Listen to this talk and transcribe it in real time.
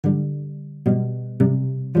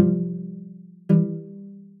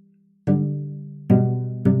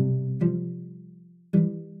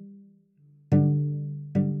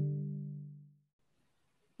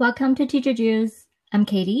Welcome to Teacher Juice. I'm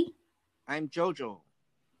Katie, I'm Jojo.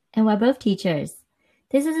 and we're both teachers.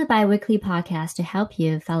 This is a bi-weekly podcast to help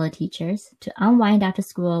you, fellow teachers, to unwind after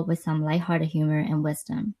school with some lighthearted humor and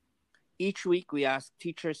wisdom. Each week, we ask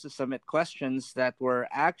teachers to submit questions that were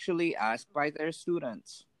actually asked by their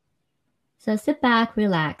students. So sit back,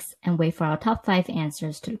 relax, and wait for our top 5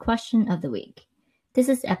 answers to the question of the week. This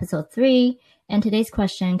is episode 3, and today's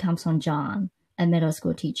question comes from John, a middle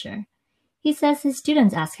school teacher. He says his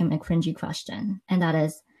students ask him a cringy question, and that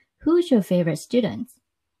is, who's your favorite student?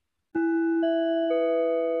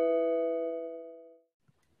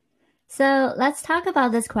 So let's talk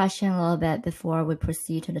about this question a little bit before we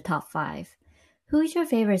proceed to the top 5. Who's your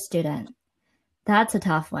favorite student? That's a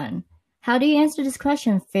tough one. How do you answer this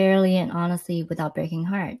question fairly and honestly without breaking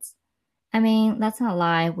hearts? I mean, let's not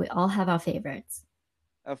lie, we all have our favorites.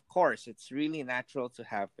 Of course, it's really natural to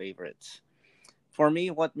have favorites. For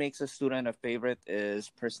me, what makes a student a favorite is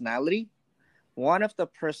personality. One of the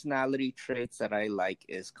personality traits that I like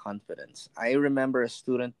is confidence. I remember a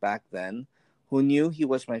student back then who knew he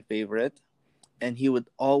was my favorite, and he would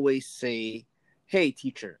always say, "Hey,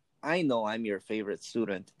 teacher, I know I'm your favorite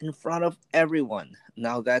student," in front of everyone.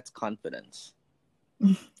 Now that's confidence.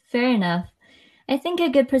 Fair enough. I think a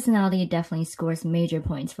good personality definitely scores major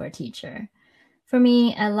points for a teacher. For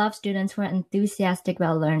me, I love students who are enthusiastic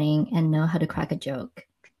about learning and know how to crack a joke.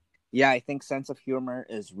 Yeah, I think sense of humor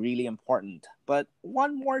is really important. But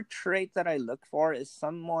one more trait that I look for is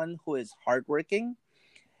someone who is hardworking.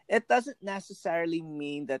 It doesn't necessarily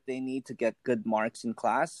mean that they need to get good marks in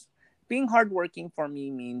class. Being hardworking for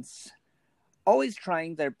me means always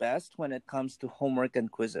trying their best when it comes to homework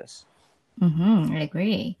and quizzes. I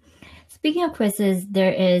agree. Speaking of quizzes,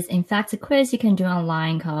 there is in fact a quiz you can do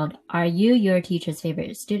online called Are You Your Teacher's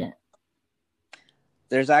Favorite Student?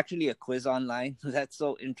 There's actually a quiz online. That's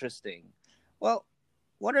so interesting. Well,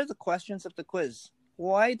 what are the questions of the quiz?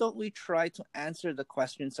 Why don't we try to answer the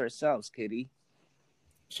questions ourselves, Katie?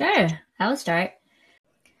 Sure, I'll start.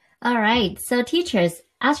 All right, so teachers,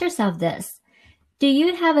 ask yourself this. Do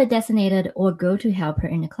you have a designated or go-to helper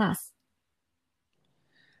in the class?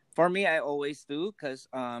 For me, I always do because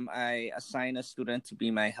I assign a student to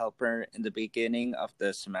be my helper in the beginning of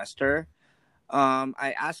the semester.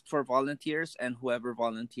 I ask for volunteers, and whoever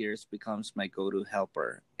volunteers becomes my go-to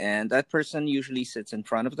helper. And that person usually sits in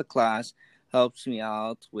front of the class, helps me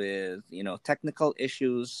out with technical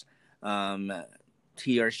issues. Um,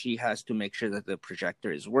 he or she has to make sure that the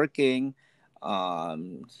projector is working.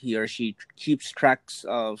 He or she keeps tracks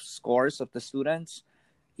of scores of the students.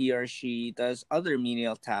 He or she does other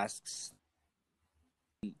menial tasks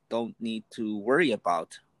don't need to worry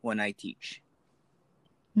about when I teach.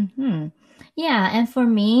 Mm-hmm. Yeah, and for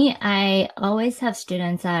me, I always have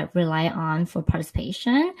students that rely on for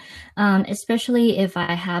participation, especially if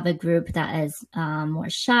I have a group that is more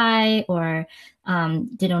shy or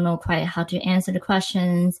they don't know quite how to answer the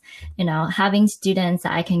questions. You know, having students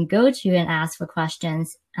that I can go to and ask for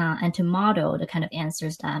questions and to model the kind of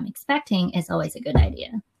answers that I'm expecting is always a good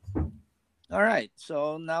idea. All right,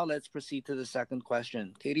 so now let's proceed to the second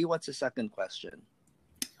question. Katie, what's the second question?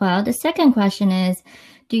 Well, the second question is,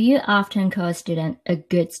 do you often call a student a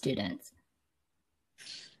good student?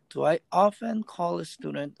 Do I often call a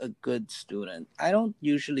student a good student? I don't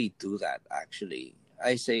usually do that, actually.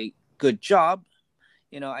 I say, good job.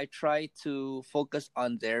 I try to focus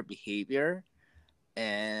on their behavior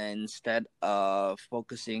instead of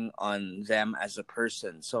focusing on them as a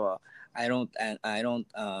person. So I don't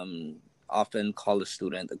often call a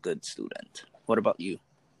student a good student. What about you?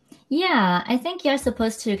 Yeah, I think you're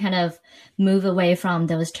supposed to kind of move away from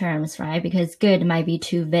those terms, right? Because good might be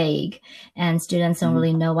too vague and students don't Mhm.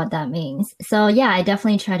 really know what that means. So, yeah, I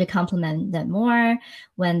definitely try to compliment them more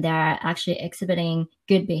when they're actually exhibiting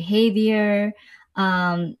good behavior.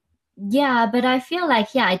 Um, yeah, but I feel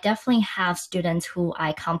like, yeah, I definitely have students who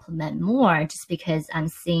I compliment more just because I'm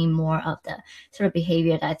seeing more of the sort of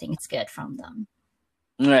behavior that I think is good from them.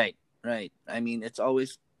 Right, right. I mean, it's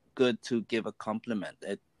always good to give a compliment.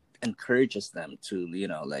 It encourages them to,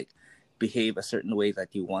 like behave a certain way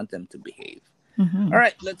that you want them to behave. All Mhm.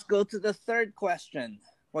 right, let's go to the third question.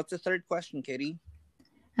 What's the third question, Katie?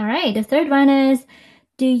 All right, the third one is,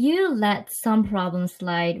 do you let some problems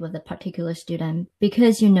slide with a particular student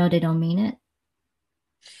because you know they don't mean it?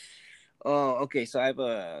 Oh, okay. So I have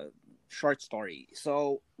a short story.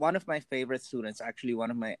 So one of my favorite students, actually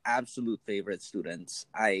one of my absolute favorite students,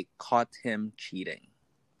 I caught him cheating.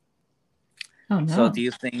 Oh So do no.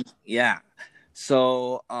 you think, yeah.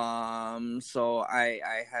 So I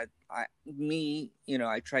had I me,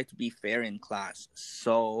 I tried to be fair in class.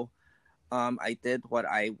 So I did what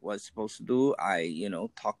I was supposed to do. I,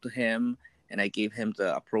 talked to him and I gave him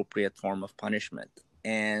the appropriate form of punishment.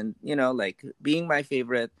 And, like being my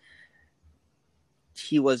favorite,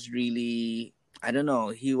 he was really, I don't know,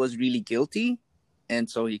 he was really guilty. And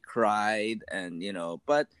so he cried and,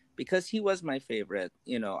 but because he was my favorite,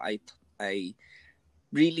 I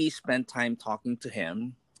really spent time talking to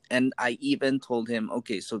him. And I even told him,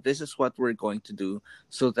 okay, so this is what we're going to do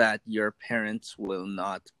so that your parents will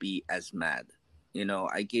not be as mad.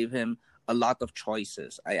 I gave him a lot of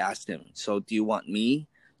choices. I asked him, so do you want me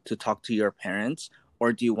to talk to your parents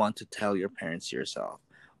or do you want to tell your parents yourself?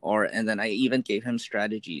 And then I even gave him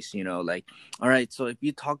strategies, like, all right, so if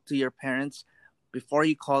you talk to your parents, before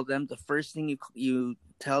you call them, the first thing you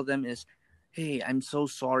tell them is, hey, I'm so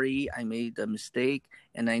sorry, I made a mistake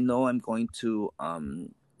and I know I'm going to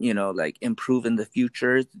like improve in the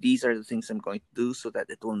future. These are the things I'm going to do so that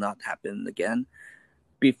it will not happen again,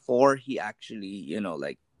 before he actually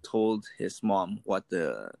like told his mom what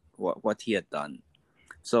he had done.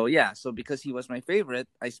 So yeah, so because he was my favorite,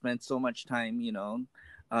 I spent so much time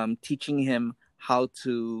teaching him how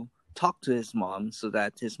to talk to his mom so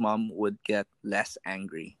that his mom would get less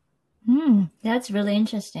angry. That's really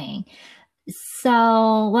interesting. So,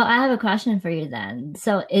 well, I have a question for you then.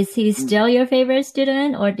 So, is he still your favorite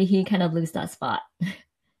student, or did he kind of lose that spot?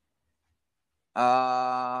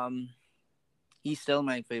 um he's still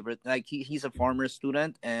my favorite. Like he's a former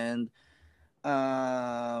student, and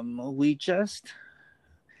we just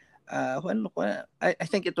when I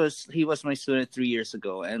think he was my student 3 years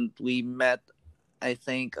ago, and we met. I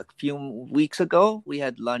think a few weeks ago we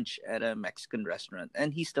had lunch at a Mexican restaurant,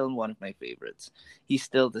 and he's still one of my favorites. He's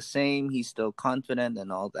still the same. He's still confident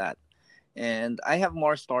and all that. And I have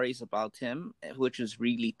more stories about him, which is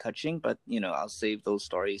really touching. But I'll save those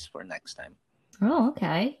stories for next time. Oh,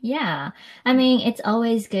 okay. Yeah. I mean, it's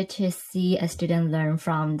always good to see a student learn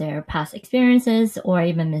from their past experiences or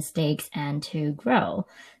even mistakes and to grow.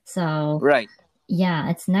 So, Right.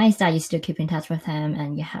 yeah, it's nice that you still keep in touch with him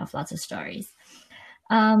and you have lots of stories.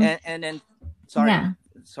 And then sorry Yeah.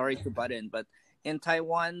 sorry to butt in, but in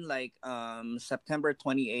Taiwan, like September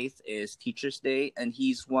 28th is Teachers Day, and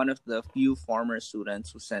he's one of the few former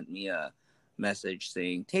students who sent me a message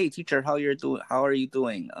saying, hey teacher, how are you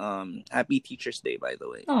doing, happy Teachers Day, by the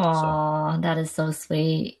way. So Oh, that is so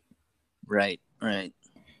sweet. right.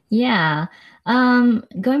 Yeah.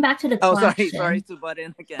 Going back to the Oh, sorry question. to butt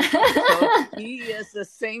in again. So he is the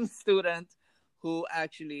same student who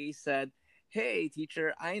actually said, hey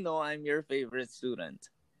teacher, I know I'm your favorite student,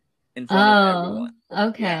 in front of Oh, everyone. So, yeah.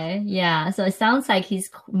 okay. Yeah. So it sounds like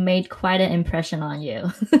he's made quite an impression on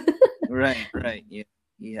you. Right. Yeah,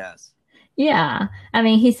 he has. Yeah. I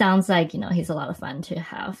mean, he sounds like, he's a lot of fun to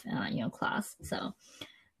have, class. So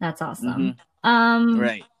that's awesome. Mm-hmm. Um,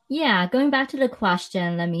 Right. yeah, going back to the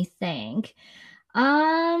question, let me think.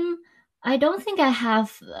 Um, I don't think I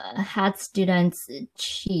have had students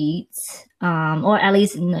cheat, or at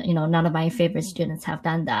least, none of my favorite students have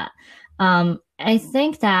done that. I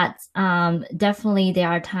think that definitely there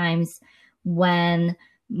are times when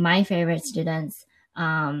my favorite students,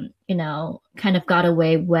 kind of got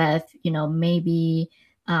away with, maybe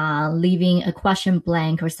leaving a question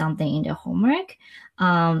blank or something in their homework.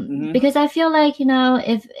 Mm-hmm. Because I feel like,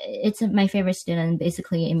 if it's my favorite student,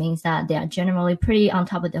 basically it means that they are generally pretty on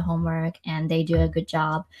top of the homework and they do a good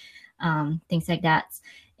job, things like that.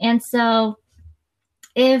 And so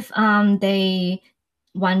if they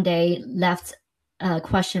one day left a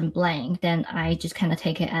question blank, then I just kind of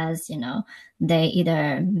take it as, they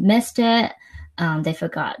either missed it, they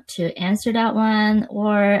forgot to answer that one,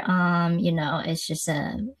 or, it's just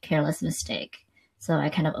a careless mistake. So I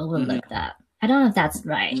kind of overlook Mm-hmm. that. I don't know if that's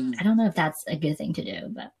right. I Mm-hmm. don't know if that's a good thing to do,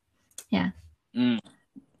 but yeah. Mm.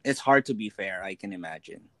 It's hard to be fair, I can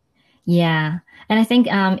imagine. Yeah, and I think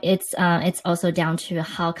it's also down to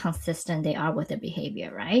how consistent they are with the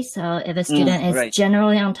behavior, right? So if a student is Right.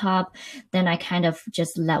 generally on top, then I kind of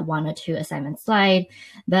just let one or two assignments slide.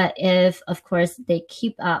 But if, of course, they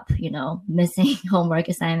keep up, missing homework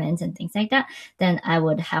assignments and things like that, then I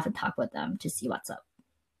would have a talk with them to see what's up.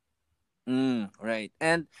 Right.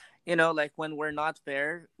 And like when we're not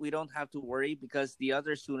fair, we don't have to worry because the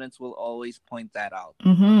other students will always point that out.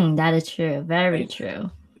 That is true. Very Right. true.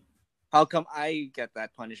 How come I get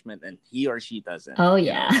that punishment and he or she doesn't? Oh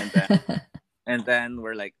yeah. And then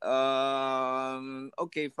we're like,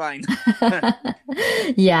 okay, fine.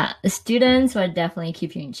 Yeah, students will definitely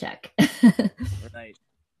keep you in check. Right.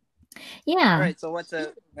 All Yeah. right. So what's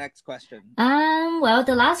the next question? Well,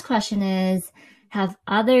 the last question is, have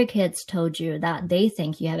other kids told you that they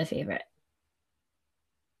think you have a favorite?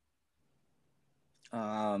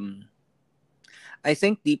 Um, I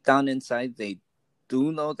think deep down inside they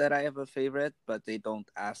do know that I have a favorite, but they don't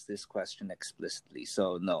ask this question explicitly.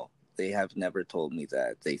 So no, they have never told me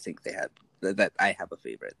that they think that I have a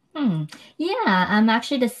favorite. Yeah, I'm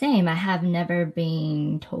actually the same. I have never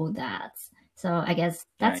been told that. So I guess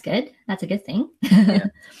that's Right. good. That's a good thing. Yeah.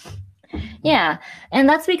 Yeah, and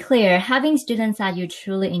let's be clear, having students that you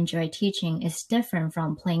truly enjoy teaching is different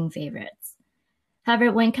from playing favorites.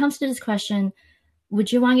 However, when it comes to this question,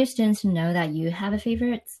 would you want your students to know that you have a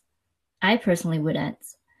favorite? I personally wouldn't.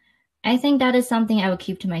 I think that is something I would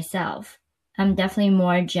keep to myself. I'm definitely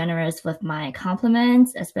more generous with my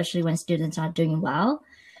compliments, especially when students are doing well,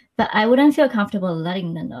 but I wouldn't feel comfortable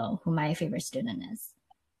letting them know who my favorite student is.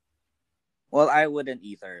 Well, I wouldn't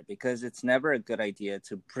either because it's never a good idea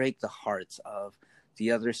to break the hearts of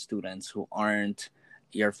the other students who aren't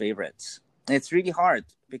your favorites. It's really hard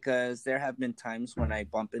because there have been times when I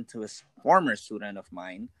bump into a former student of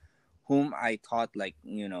mine whom I taught like,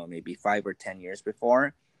 maybe 5 or 10 years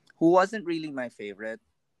before, who wasn't really my favorite,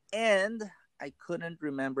 and I couldn't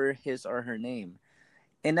remember his or her name.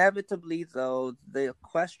 Inevitably, though, the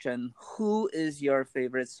question, who is your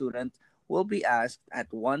favorite student, will be asked at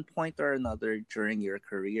one point or another during your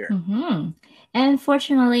career. And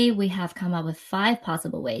fortunately, we have come up with 5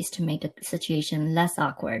 possible ways to make the situation less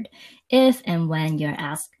awkward if and when you're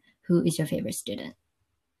asked who is your favorite student.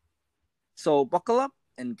 So buckle up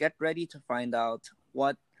and get ready to find out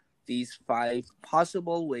what these 5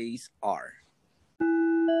 possible ways are.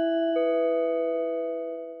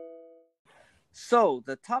 So,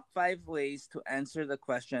 the top 5 ways to answer the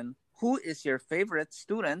question, who is your favorite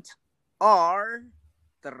student, are.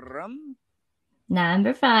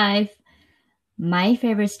 Number 5, my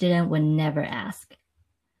favorite student would never ask.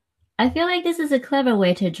 I feel like this is a clever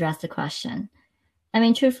way to address the question. I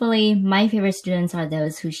mean, truthfully, my favorite students are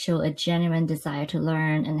those who show a genuine desire to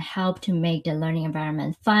learn and help to make the learning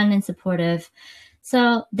environment fun and supportive.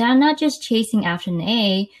 So they're not just chasing after an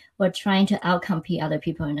A or trying to outcompete other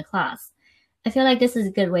people in the class. I feel like this is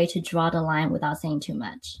a good way to draw the line without saying too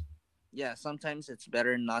much. Yeah, sometimes it's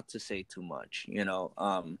better not to say too much,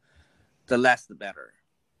 the less the better.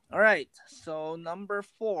 All right, so number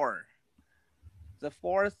 4. The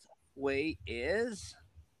fourth way is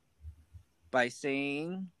by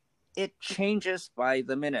saying it changes by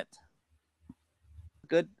the minute.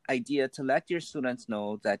 Good idea to let your students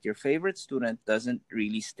know that your favorite student doesn't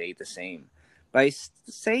really stay the same. By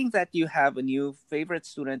saying that you have a new favorite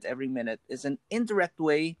student every minute is an indirect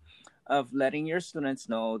way of letting your students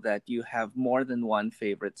know that you have more than one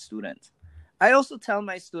favorite student. I also tell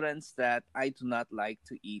my students that I do not like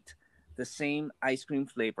to eat the same ice cream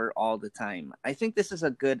flavor all the time. I think this is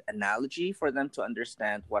a good analogy for them to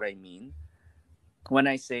understand what I mean when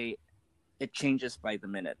I say it changes by the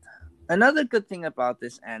minute. Another good thing about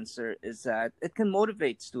this answer is that it can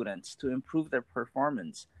motivate students to improve their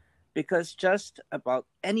performance because just about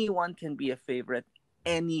anyone can be a favorite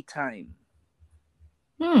anytime.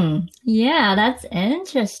 Yeah, that's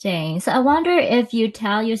interesting. So I wonder if you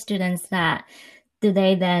tell your students that, do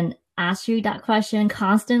they then ask you that question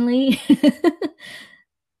constantly?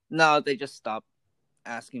 No, they just stop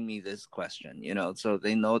asking me this question, so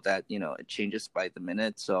they know that, it changes by the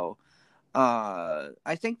minute. So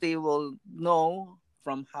I think they will know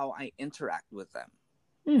from how I interact with them,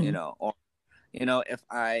 or if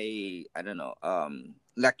I don't know,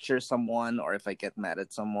 lecture someone, or if I get mad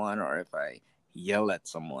at someone, or if I yell at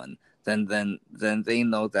someone, then they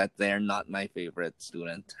know that they're not my favorite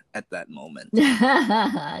student at that moment.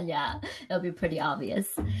 Yeah, it'll be pretty obvious.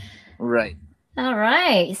 Right. All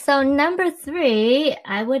right. So number 3,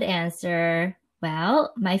 I would answer,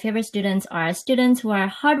 well, my favorite students are students who are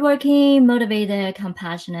hardworking, motivated,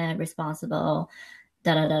 compassionate, responsible,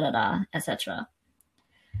 da da da da da, etc.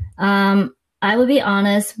 I will be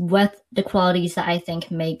honest with the qualities that I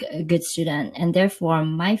think make a good student, and therefore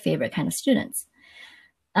my favorite kind of students.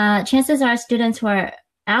 Chances are students who are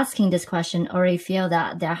asking this question already feel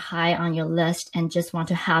that they're high on your list and just want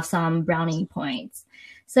to have some brownie points.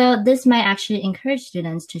 So this might actually encourage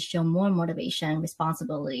students to show more motivation,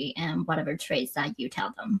 responsibility, and whatever traits that you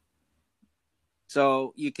tell them.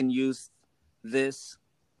 So you can use this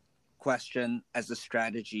question as a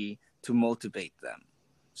strategy to motivate them.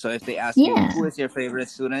 So if they ask you, who is your favorite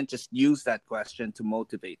student, just use that question to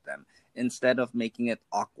motivate them instead of making it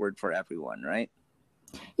awkward for everyone, right?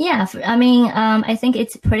 Yeah, I mean, I think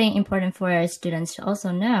it's pretty important for students to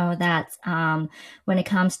also know that when it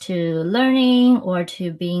comes to learning or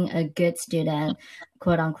to being a good student,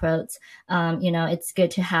 quote unquote, it's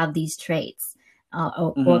good to have these traits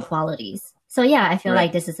or qualities. So yeah, I feel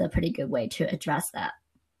like this is a pretty good way to address that.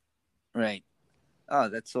 Right. Oh,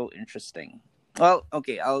 that's so interesting. Well,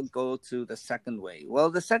 okay, I'll go to the second way. Well,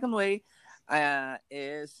 the second way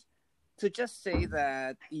is to just say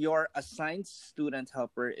that your assigned student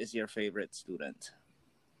helper is your favorite student.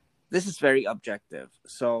 This is very objective.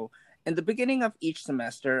 So, in the beginning of each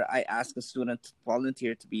semester, I ask a student to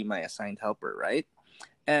volunteer to be my assigned helper, right?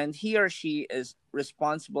 And he or she is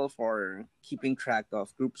responsible for keeping track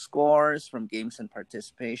of group scores from games and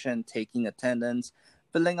participation, taking attendance,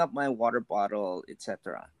 filling up my water bottle,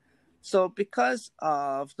 etc. So, because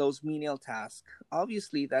of those menial tasks,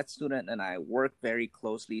 obviously that student and I work very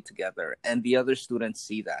closely together, and the other students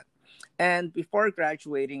see that. And before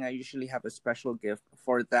graduating, I usually have a special gift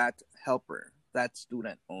for that helper, that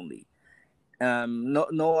student only.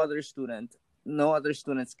 No other student, no other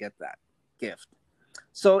students get that gift.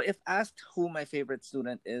 So, if asked who my favorite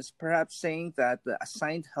student is, perhaps saying that the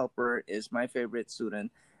assigned helper is my favorite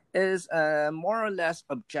student is a more or less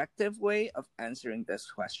objective way of answering this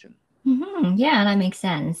question. Yeah, that makes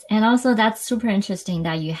sense. And also, that's super interesting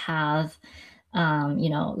that you have,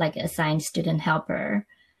 like assigned student helper.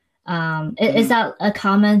 Is Mhm. that a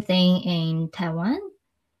common thing in Taiwan?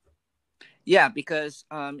 Yeah, because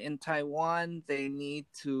in Taiwan, they need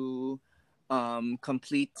to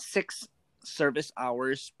complete 6 service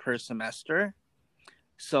hours per semester.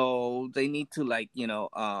 So they need to, like,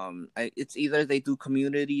 it's either they do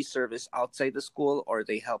community service outside the school or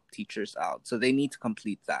they help teachers out. So they need to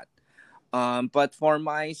complete that. But for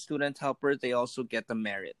my student helper, they also get the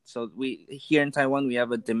merit. So we here in Taiwan, we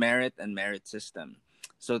have a demerit and merit system.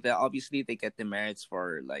 So they obviously they get demerits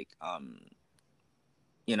for, like,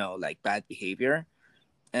 like bad behavior,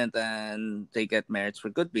 and then they get merits for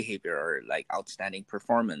good behavior or like outstanding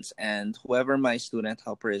performance. And whoever my student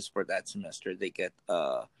helper is for that semester, they get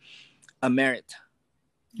a merit,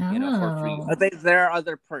 for free. Oh, There are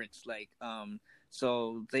other perks, like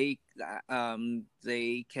so they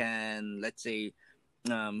can, let's say,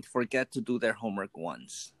 forget to do their homework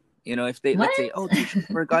once. If they, what? let's say, oh, teacher,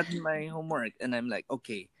 forgotten my homework, and I'm like,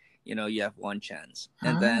 okay, you have one chance.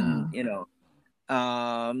 And then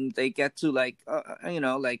Oh. they get to, like,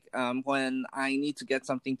 like, when I need to get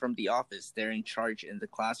something from the office, they're in charge in the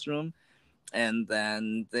classroom. And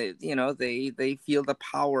then they feel the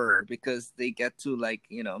power because they get to, like,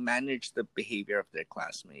 manage the behavior of their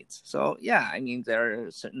classmates. So yeah, I mean, there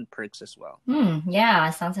are certain perks as well. Yeah,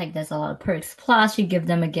 sounds like there's a lot of perks. Plus, you give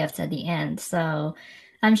them a gift at the end. So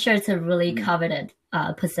I'm sure it's a really Mm. coveted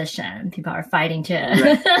position. People are fighting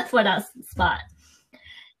Right. to for that spot.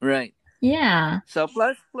 Right. Yeah. So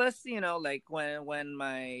plus, like, when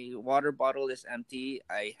my water bottle is empty,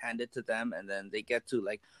 I hand it to them, and then they get to,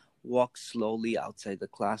 like, walk slowly outside the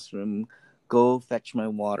classroom, go fetch my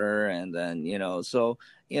water, and then so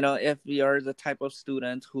if you're the type of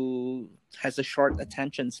student who has a short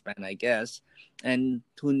attention span, I guess, and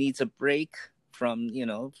who needs a break from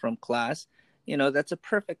class, that's a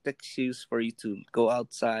perfect excuse for you to go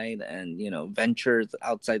outside and venture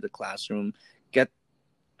outside the classroom, get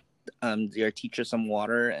your teacher some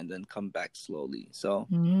water, and then come back slowly. So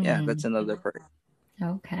yeah, that's Mm, another part.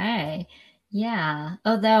 okay. Yeah.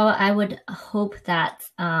 Although I would hope that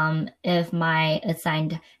if my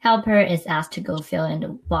assigned helper is asked to go fill in the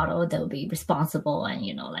bottle, they'll be responsible and,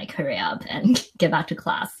 like hurry up and get back to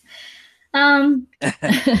class. Um,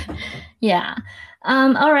 yeah.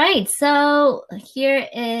 All right. So here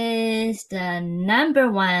is the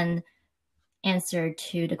number one answer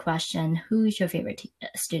to the question, who's your favorite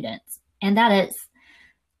student? And that is,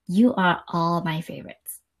 you are all my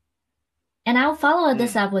favorites. And I'll follow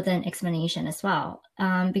this Mm. up with an explanation as well,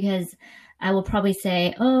 because I will probably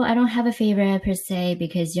say, oh, I don't have a favorite per se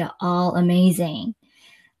because you're all amazing.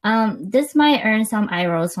 This might earn some eye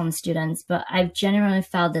rolls from students, but I've genuinely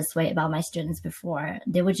felt this way about my students before.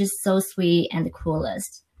 They were just so sweet and the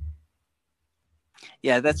coolest.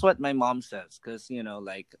 Yeah, that's what my mom says, because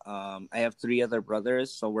like, I have 3 other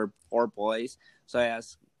brothers, so we're 4 boys. So I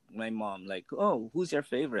asked my mom, like, oh, who's your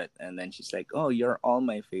favorite? And then she's like, oh, you're all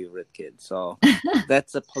my favorite kids. So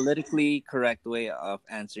that's a politically correct way of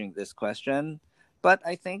answering this question. But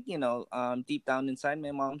I think, deep down inside,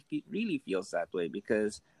 my mom really feels that way,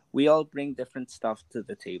 because we all bring different stuff to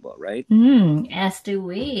the table, right? As do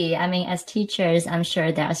we. I mean, as teachers, I'm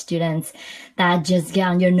sure there are students that just get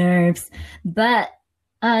on your nerves, but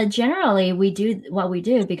generally, we do what we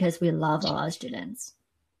do because we love all our students.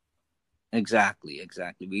 Exactly.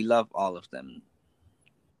 We love all of them.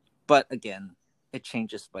 But again, it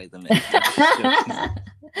changes by the minute. I'm just joking.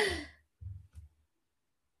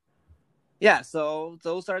 Yeah, so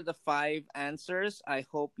those are the 5 answers. I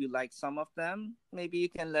hope you like some of them. Maybe you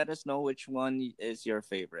can let us know which one is your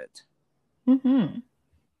favorite. hmm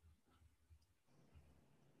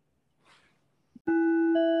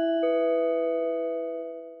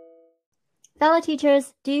Fellow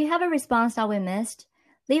teachers, do you have a response that we missed?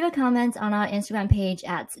 Leave a comment on our Instagram page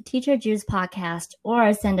at Teacher Juice Podcast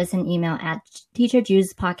or send us an email at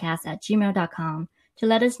teacherjuicepodcast@gmail.com to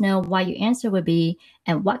let us know what your answer would be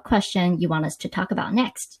and what question you want us to talk about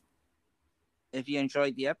next. If you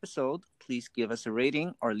enjoyed the episode, please give us a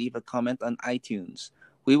rating or leave a comment on iTunes.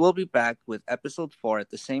 We will be back with episode 4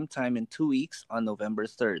 at the same time in 2 weeks on November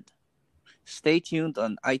 3rd. Stay tuned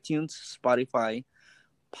on iTunes, Spotify,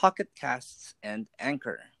 Pocket Casts, and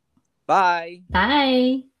Anchor. Bye!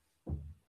 Bye!